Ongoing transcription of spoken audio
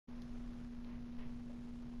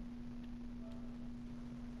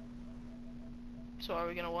So are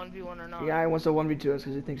we gonna 1v1 or not? Yeah, he wants to 1v2 us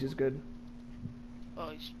because he thinks he's good. Oh,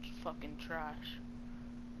 he's fucking trash.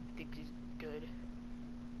 Thinks he's good.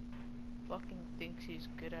 Fucking thinks he's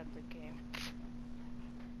good at the game.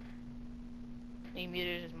 He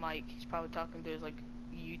muted his mic. He's probably talking to his like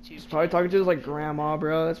YouTube. He's probably talking to his like grandma,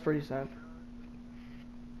 bro. That's pretty sad.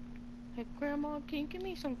 Hey, Grandma, can you give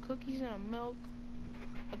me some cookies and a milk?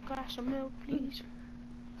 A glass of milk, please.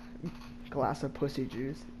 Glass of pussy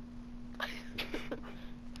juice.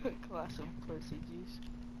 Glass of pussy juice.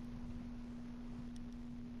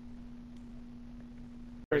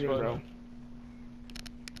 Bro.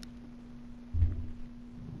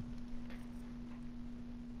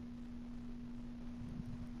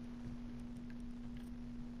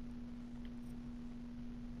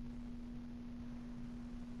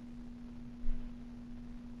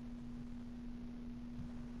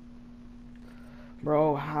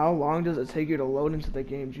 Bro, how long does it take you to load into the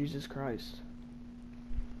game? Jesus Christ.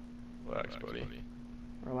 Relax, buddy.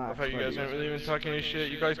 Relax. I thought you guys aren't really even talking any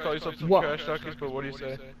shit. You guys call yourself some What? trash talkers, but what do you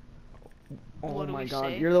say? Oh What do my we god,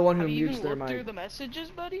 say? you're the one who Have you mutes even their looked through mic. the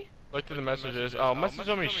messages, buddy? Look through the messages. Oh, message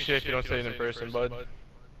on me shit if you don't say it in person, bud.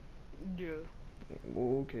 Yeah.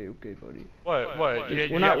 Okay, buddy. What?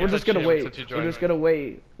 We're just gonna wait. We're just gonna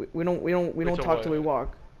wait. We don't till talk what? till we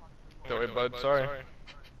walk. Don't wait, bud. Sorry.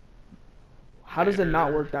 How does it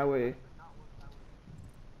not work that way?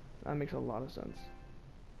 That makes a lot of sense.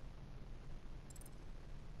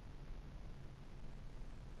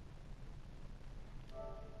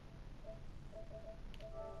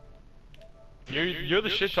 You're the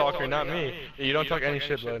shit talker, not me. You don't talk any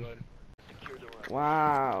shit, bud.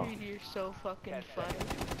 Wow. Dude, you're so fucking funny.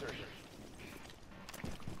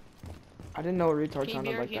 I didn't know a retard Can you be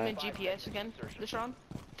sounded our like human that. GPS again, Deshaun?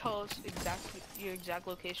 Tell us your exact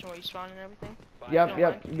location where you spawn and everything.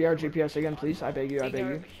 Yep. Be our GPS again, please. I beg you. Take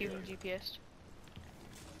our human GPS.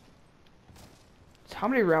 How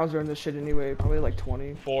many rounds are in this shit anyway? Probably like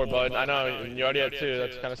 20. 4, bud. I know. You already had 2.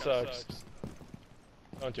 That kind of sucks.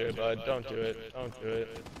 Don't do it, bud. Don't do it. Don't do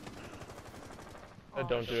it.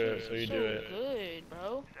 Don't do it, so you do it. Good,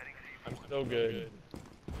 bro. I'm so good.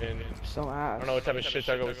 And So I ass. don't know what type of shit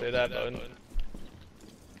talker would say that, bud.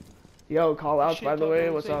 Yo, call outs by the way.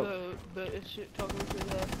 What's up?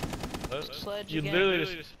 Sledge You again.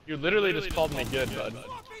 literally just called me good, bud.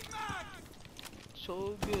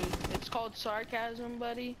 So good. It's called sarcasm,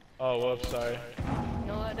 buddy. Oh, whoops, sorry. You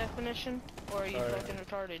know that definition? Or are you Sorry. fucking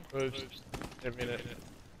retarded? Oops. Didn't mean it.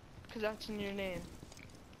 Cause that's in your name.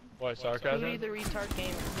 What, Hootie sarcasm? the retard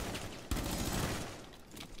gamer.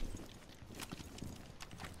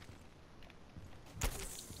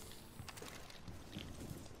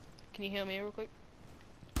 Can you heal me real quick?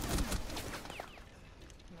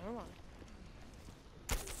 Never mind.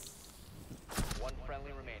 One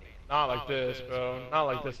friendly remaining. Not like this, bro. Not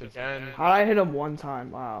like this again. How'd I hit him one time?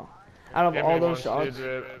 Wow. Out of all those shots.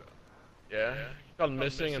 Yeah. It's called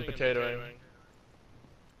missing and potatoing.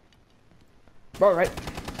 Bro, right?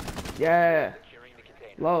 Yeah.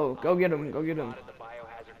 Low. Go get him. Go get him.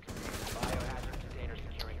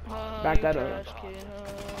 Back that up. Trash kid,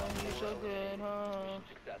 huh? You're so good, huh?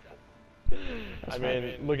 I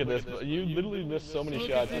mean, look at this. You literally missed so many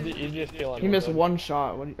shots. You're the easiest kill on He missed earth. one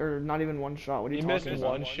shot. What, or not even one shot. What are you He talking missed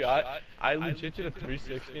about? one shot. I legit did a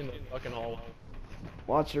 360 in the fucking hole.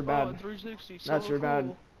 Well, that's your bad. Oh, 360, so That's your bad.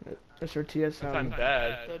 cool. Mr. I'm TSM.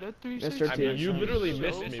 bad. Did a Mr. 360. I mean, you TSM. literally So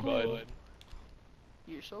missed me, cool. bud.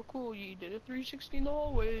 You're so cool. You did a 360 in the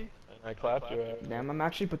hallway. And I clapped you out. Damn, I'm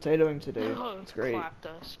actually potatoing today. It's great. Clapped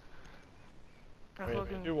us. I I mean,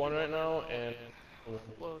 fucking- do one right now, and...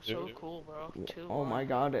 Whoa, so cool, bro. Oh my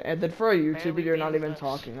god. And then for a YouTuber, Barely you're not beat even us.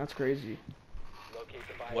 talking. That's crazy.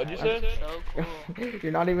 What'd you say? So cool.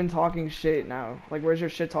 You're not even talking shit now. Like, where's your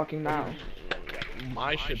shit talking now?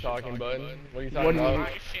 My shit talking, bud. What are you talking What do you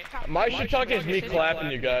about? My shit talking is me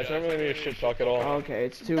clapping you guys. I don't really need a shit talk at all. Okay,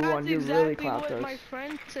 it's 2-1. That's You exactly really clapped what us. my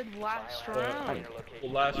friend said last round.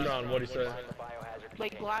 Well, last round, what'd he say?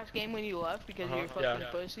 Like last game when you left because you were fucking yeah.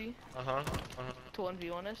 pussy Uh-huh. to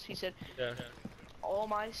 1v1 us. He said Yeah. all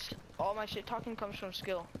my shit talking comes from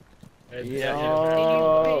skill. Yeah.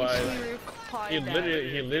 Oh, And you basically replied He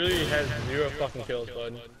that. literally has 0 fucking kills,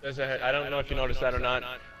 bud. I don't know if you noticed that or not.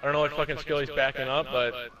 I don't know what fucking skill he's backing up,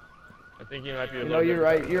 but I think he might be a little No, you're bit-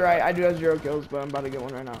 right. You're right. I do have 0 kills, but I'm about to get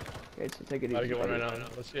one right now. Okay, so take it easy. I'll get one right buddy. now.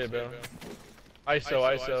 Let's see it, bro.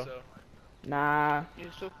 ISO. Nah.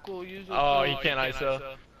 You're so cool. You're so Oh, cool. he can't ISO.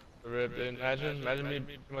 Rip, dude. Imagine me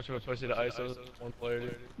being too much of a pussy to ISO one player,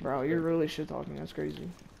 dude. Bro, you're really shit talking. That's crazy.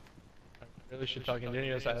 Really shit talking. Didn't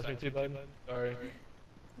you just ask me to, bud? Sorry.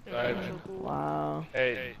 You're Alright. so cool. Wow.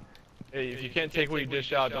 Hey, if you can't take what you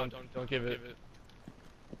dish out, don't give it.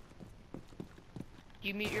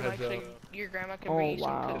 You mute your mic Heads so up. your grandma can Oh, bring you some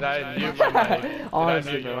wow. cookies. Did I right? mute my mic? Did I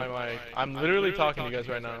Honestly, mute bro. my mic? I'm literally talking to you guys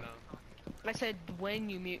right now. I said when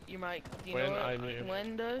you mute your mic. Do you When know what I mute.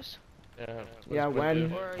 when does? Yeah. Yeah, what's when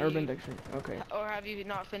do? Or are Urban you- Dictionary. Okay. Or have you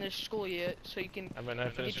not finished school yet, so you can I mean, I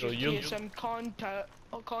finished get your school. TSM contract?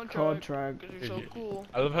 Contract. Because you're so cool.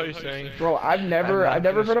 I love how you're saying. Bro, I've never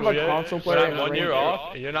heard of a console When player I'm in 1 year ranked.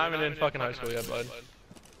 off, you're not even in fucking high school yet, bud.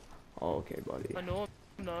 Oh, okay, buddy. I know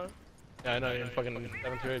I'm not. Yeah, I know, you're in fucking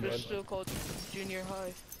 7th grade, It's bud. still called junior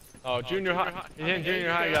high. Oh, junior high. He's in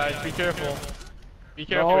junior high, guys. Be careful. Be No.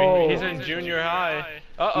 careful. He's in junior high.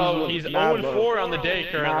 Uh-oh, he's Mad 0-4 low. on the day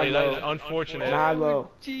currently. Mad That low. is unfortunate. Mad low.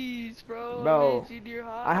 Jeez, bro. Bro, I'm in junior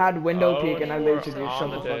high. I had window Oh, peek and I and lasered four you. on Shut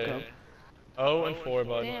the the fuck day. up. 0-4,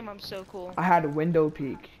 bud. Damn, I'm so cool. I had window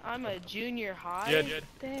peek. I'm a junior high? Yeah.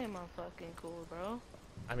 Damn, I'm fucking cool, bro.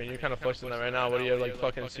 I mean, you're kind of flexing that right now. What do you have, like,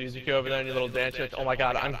 fucking Suzuki over there and your little dance? Like, oh my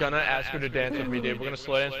god, I'm gonna ask her to dance with me, dude. We're gonna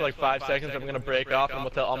slow dance for like 5 seconds, I'm gonna break off, and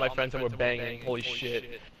we'll tell all my friends that we're banging. Holy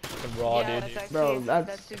shit. Fucking raw, Yeah, dude. that's actually, Bro,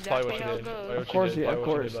 that's exactly what you how did. it goes. Probably Of course, did, yeah, of probably what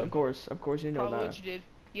you course, did, of course, of course, you know Probably that. what you did.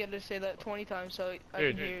 You had to say that 20 times so I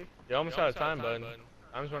Dude, can hear. you're almost out of time, bud.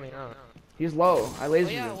 Time's running out. He's low. I Oh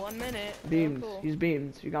lasered yeah, him. 1 minute. Yeah, Beams. cool. He's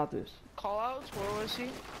beams. You got this. Call outs, where was he?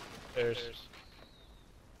 There's.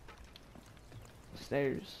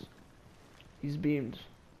 Stairs. He's beamed.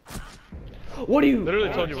 What do you? Literally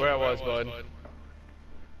told you where I was, bud.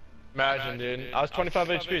 Imagine, dude. I was 25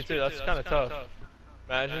 HP, too. That's kind of tough.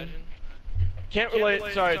 Imagine. Can't relate.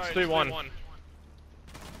 Sorry, it's 3-1.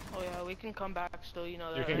 Oh yeah, we can come back still, you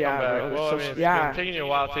know that. You can right? Yeah, come back. bro, Well, I so- mean, it's yeah. been taking you a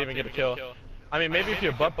while to even get a kill. I mean, maybe if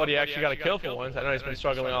your butt buddy actually got a kill for once. I know he's been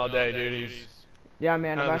struggling all day, dude. He's Yeah,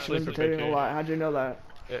 man. I'm Kinda actually sleeper imitating a picture. lot. How'd you know that?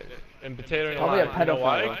 and potatoing a Probably lot. a You know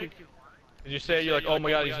why? pedophile. Did you say you're like, oh my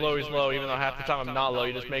god, he's low, even though half the time I'm not low.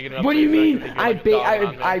 You're just making it up. What so do you you mean? think you're like a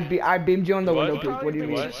dog on me. I beamed you on the What? window peak. What do you Probably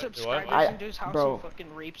mean? brings his What? subscribers What? into his house Bro. and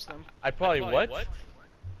fucking rapes them. I probably what?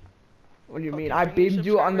 What do you mean? Fucking I bring your beamed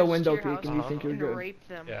you on the subscribers window to your peak and you house think you're and good. rape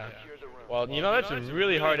them. Yeah. Well, you know, that's a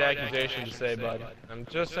really hard accusation to say, bud. I'm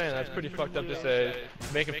just saying, that's pretty fucked up to say.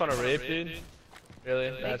 Making fun of rape, dude? Really?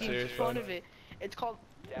 That's Making serious, fun bud? of it. It's called.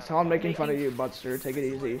 It's all making fun of you, Butster. Take it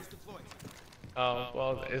easy. Oh,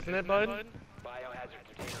 well, isn't it, bud?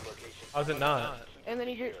 Biohazard container location. How's it not? And then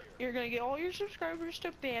you're gonna get all your subscribers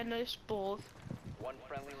to ban us both. One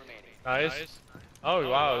friendly remaining. Nice. Oh,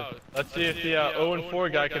 wow. Let's see if the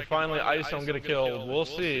 0-4 guy can finally ice him and get a kill. We'll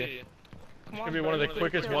see. Come It's on, gonna be one of the bud,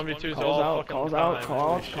 quickest kill. 1v2s of Calls all out, fucking calls time. out,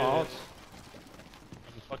 calls, Holy calls. shit.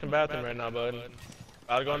 Fucking bathroom right now, bud.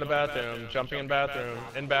 About to go in the bathroom. Jumping in bathroom.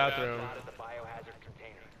 In bathroom. Out of the biohazard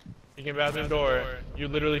container. Peeking bathroom door. You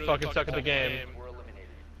literally fucking suck at the game. We're eliminated.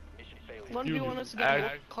 Mission failure. 1v1 us act-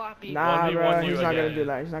 again, we'll clappy. Nah, 1v1 bro. you He's not gonna again. do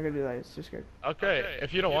that. He's not gonna do that. He's too scared. Okay,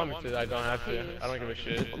 if you don't want me to, I don't have to. I don't give a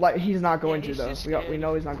shit. Like he's not going Yeah, to he's though. just We scared.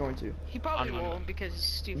 know he's not going to. He probably I'm- won't because he's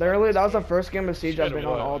stupid. Literally, that was the first game of Siege I've Scared been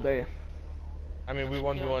of on what? all day. I mean, we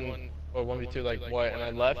 1v1 or 1v2 like what, and I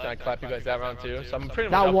left and I clapped you guys that round too. So I'm pretty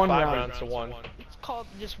much That up one 5 round. rounds to 1. It's called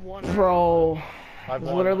just one. Bro, I've it was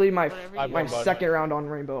won. literally my Whatever I've you my won, bud. second round on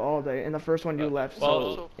Rainbow all day, and the first one you left.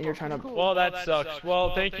 Well- So and you're trying to. Well, that sucks.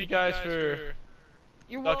 Well, thank you guys for.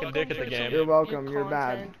 You're Fucking welcome dick at the for game. some- You're welcome, your you're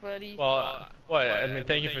bad. content, buddy. Well, what? I mean,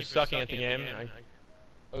 thank you for sucking at the game. It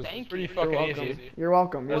was Thank pretty you. You're fucking welcome. easy. You're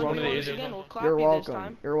welcome. You're That's one of the welcome. easiest Again, ones. we'll clap You're you this welcome.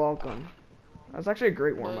 time. You're welcome. That was actually a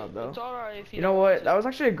great warm up though. It's alright if You know don't what? want That to. was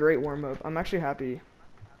actually a great warm up. I'm actually happy.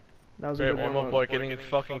 That was a Great good warm warm up, up. boy. Getting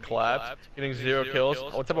fucking clapped. Getting 0 kills.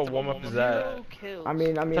 What type of warm up is that? Zero kills. I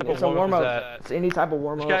mean, type of it's a warm-up warm is up. that? It's any type of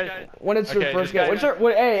warm up. This guy- When it's your okay, first this game, guy- what's your,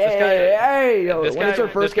 what, hey, this hey, guy- hey, hey, yo, This when it's your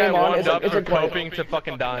first this guy game on, warmed it's a, up it's for a quiet. coping to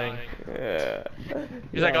fucking dying. Yeah.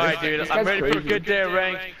 He's like, alright, dude, I'm ready for a crazy. good day of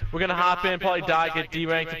ranked. We're gonna hop in, probably die, get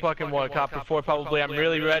D-ranked to fucking what, copper 4 probably. I'm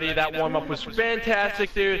really ready. That warm-up was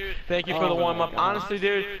fantastic, dude. Thank you for the warm-up. Honestly,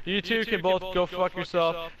 dude, you two can both go fuck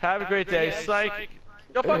yourself. Have a great day. Psych.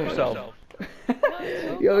 Go fuck yourself.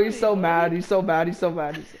 Yo, he's so mad. He's so mad. He's so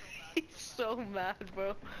mad. He's so mad,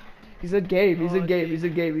 bro. He said Gabe. He Oh, said Gabe. dude. He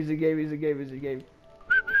said Gabe. He said Gabe. He said Gabe. He said Gabe.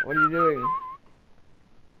 What are you doing?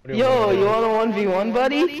 Yo, you want a 1v1,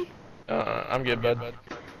 buddy? I'm good, bud.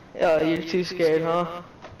 Yo, you're too scared, huh?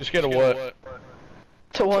 Just scared of what?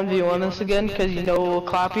 To 1v1 us again, because you know we'll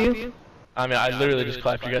clap you? I mean, I literally just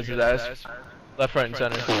clapped you guys' ass. Left, right, and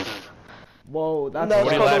center. Whoa, that's That's What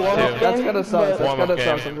do you called a laugh warm-up to? that's game, gonna suck. That's but- Warm-up gonna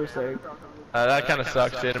suck. game. I'm just saying. That kind of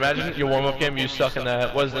sucks, dude. Imagine your warm-up game, you suck in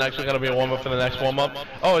that. What is it actually going to be a warm-up for the next warm-up?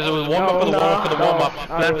 Oh, is it a warm-up for the No, warm-up for the no, warm-up?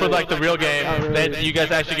 not Then for really. like the real game, Not really. then you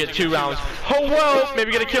guys actually get 2 rounds. Oh well,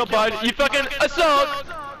 maybe get a kill, bud. You fucking suck.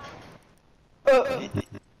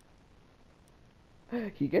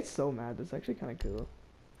 He gets so mad. That's actually kind of cool.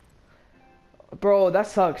 Bro, that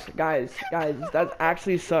sucks, guys. That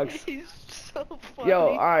actually sucks. He's so funny. Yo,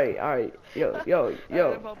 alright.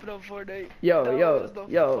 Yo. I'm hopping on Fortnite. Yo. That was the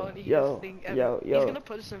funniest thing ever. He's gonna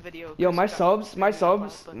put us in video. Yo, 'cause my he got subs.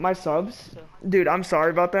 so- Dude, I'm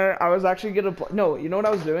sorry about that. I was actually gonna play. No, you know what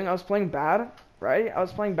I was doing? I was playing bad, right? I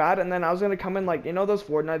was playing bad, and then I was gonna come in like, you know those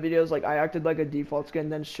Fortnite videos, like I acted like a default skin,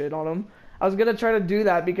 then shit on him. I was gonna try to do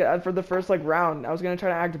that because for the first like round, I was gonna try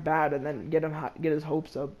to act bad and then get his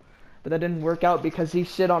hopes up, but that didn't work out because he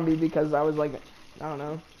shit on me because I was like, I don't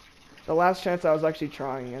know. The last chance I was actually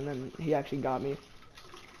trying, and then he actually got me.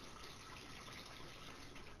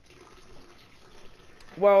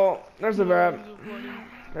 Well, there's a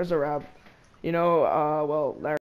wrap. You know, well, Larry.